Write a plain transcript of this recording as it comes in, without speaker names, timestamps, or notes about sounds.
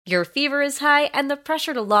Your fever is high and the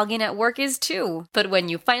pressure to log in at work is too. But when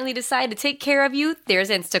you finally decide to take care of you, there's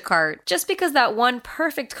Instacart. Just because that one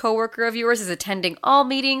perfect coworker of yours is attending all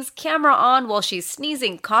meetings, camera on while she's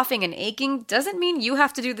sneezing, coughing, and aching, doesn't mean you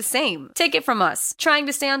have to do the same. Take it from us. Trying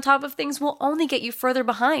to stay on top of things will only get you further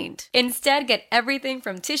behind. Instead, get everything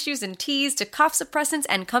from tissues and teas to cough suppressants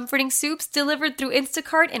and comforting soups delivered through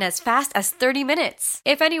Instacart in as fast as 30 minutes.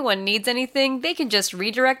 If anyone needs anything, they can just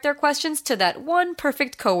redirect their questions to that one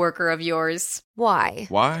perfect coworker of yours. Why?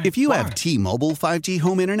 Why? If you have T-Mobile 5G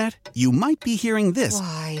home internet, you might be hearing this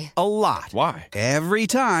Why? a lot. Why? Every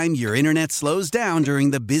time your internet slows down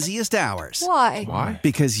during the busiest hours. Why? Why?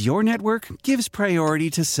 Because your network gives priority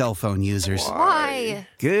to cell phone users. Why?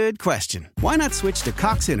 Good question. Why not switch to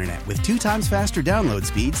Cox Internet with 2 times faster download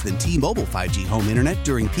speeds than T-Mobile 5G home internet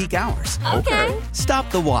during peak hours? Okay. Stop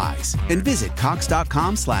the whys and visit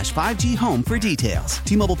cox.com/5G home for details.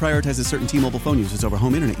 T-Mobile prioritizes certain T-Mobile phone users over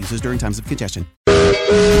home internet users during times of congestion.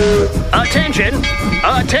 Attention,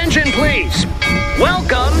 attention please.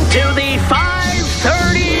 Welcome to the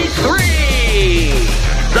 533.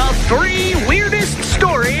 The 3 weirdest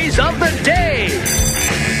stories of the day.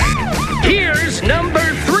 Here's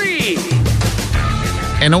number 3.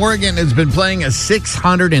 And Oregon has been playing a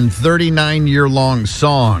 639-year-long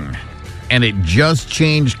song, and it just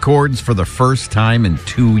changed chords for the first time in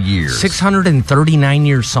 2 years.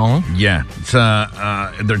 639-year song? Yeah. It's,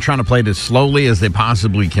 they're trying to play it as slowly as they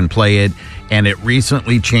possibly can play it, and it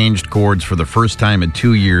recently changed chords for the first time in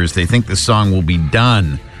 2 years. They think the song will be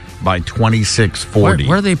done by 2640.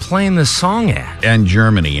 Where are they playing this song at? In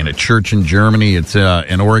Germany, in a church in Germany. It's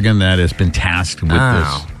in Oregon that has been tasked with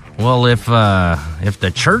this. Well, if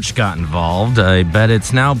the church got involved, I bet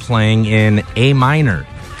it's now playing in A minor.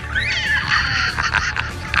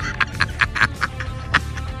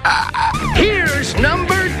 Here's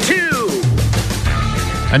number 2.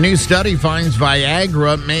 A new study finds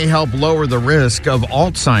Viagra may help lower the risk of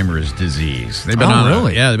Alzheimer's disease. They've been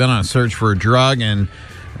really? They've been on a search for a drug, and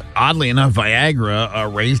oddly enough,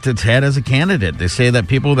 Viagra raised its head as a candidate. They say that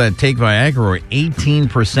people that take Viagra are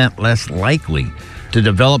 18% less likely to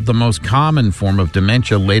develop the most common form of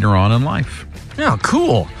dementia later on in life. Oh,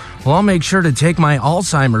 cool. Well, I'll make sure to take my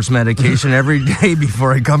Alzheimer's medication every day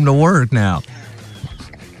before I come to work now.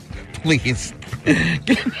 Please.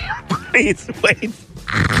 Please wait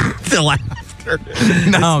till after. No,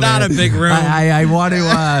 it's not man. a big room. I want to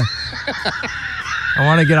I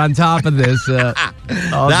want to get on top of this.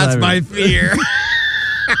 That's my fear.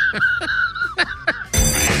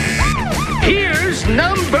 Here's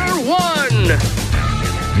number 1.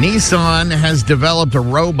 Nissan has developed a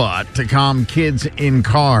robot to calm kids in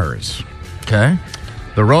cars. Okay.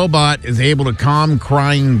 The robot is able to calm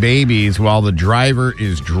crying babies while the driver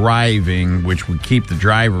is driving, which would keep the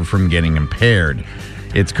driver from getting impaired.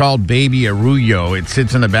 It's called Baby Arroyo. It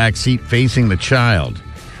sits in the back seat facing the child.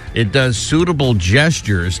 It does suitable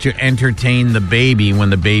gestures to entertain the baby when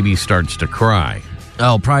the baby starts to cry.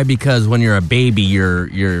 Oh, probably because when you're a baby,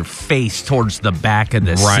 you're face towards the back of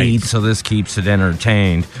the seat, so this keeps it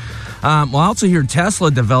entertained. Well, I also hear Tesla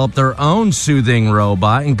developed their own soothing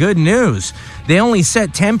robot, and good news, they only set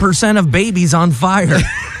 10% of babies on fire.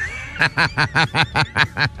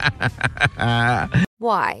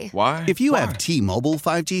 Why? Why? If you have T-Mobile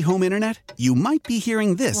 5G home internet, you might be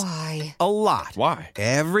hearing this Why? a lot. Why?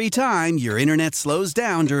 Every time your internet slows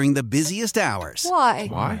down during the busiest hours. Why?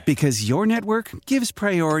 Why? Because your network gives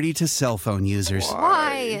priority to cell phone users.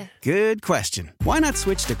 Why? Good question. Why not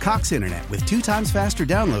switch to Cox Internet with 2 times faster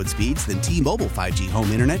download speeds than T-Mobile 5G home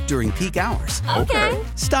internet during peak hours? Okay.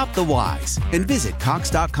 Stop the whys and visit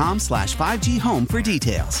cox.com/5G home for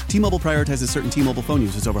details. T-Mobile prioritizes certain T-Mobile phone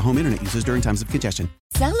users over home internet users during times of congestion.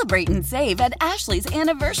 Celebrate and save at Ashley's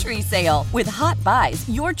Anniversary Sale. With Hot Buys,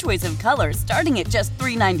 your choice of colors starting at just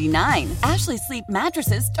 $3.99. Ashley Sleep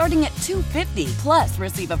mattresses starting at $2.50. Plus,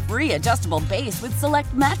 receive a free adjustable base with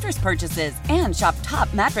select mattress purchases. And shop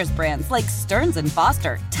top mattress brands like Stearns &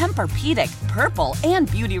 Foster, Tempur-Pedic, Purple, and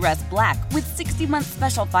Beautyrest Black with 60-month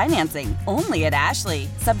special financing. Only at Ashley.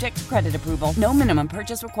 Subject to credit approval. No minimum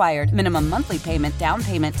purchase required. Minimum monthly payment, down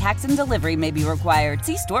payment, tax, and delivery may be required.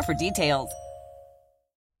 See store for details.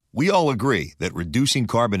 We all agree that reducing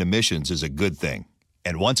carbon emissions is a good thing.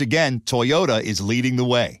 And once again, Toyota is leading the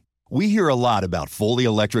way. We hear a lot about fully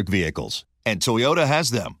electric vehicles, and Toyota has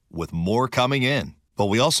them, with more coming in. But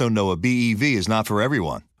we also know a BEV is not for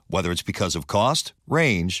everyone, whether it's because of cost,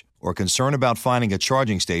 range, or concern about finding a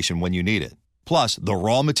charging station when you need it. Plus, the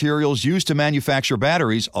raw materials used to manufacture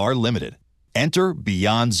batteries are limited. Enter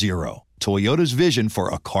Beyond Zero, Toyota's vision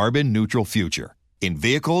for a carbon-neutral future. In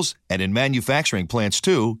vehicles and in manufacturing plants,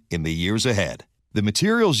 too, in the years ahead. The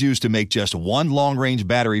materials used to make just one long-range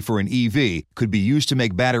battery for an EV could be used to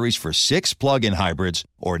make batteries for 6 plug-in hybrids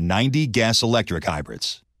or 90 gas-electric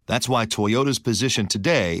hybrids. That's why Toyota's position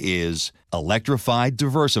today is electrified,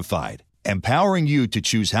 diversified, empowering you to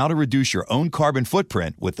choose how to reduce your own carbon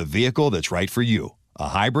footprint with the vehicle that's right for you, a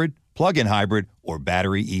hybrid, plug-in hybrid, or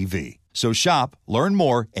battery EV. So shop, learn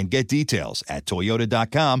more, and get details at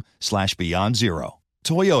toyota.com/beyond zero.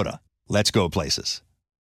 Toyota, let's go places.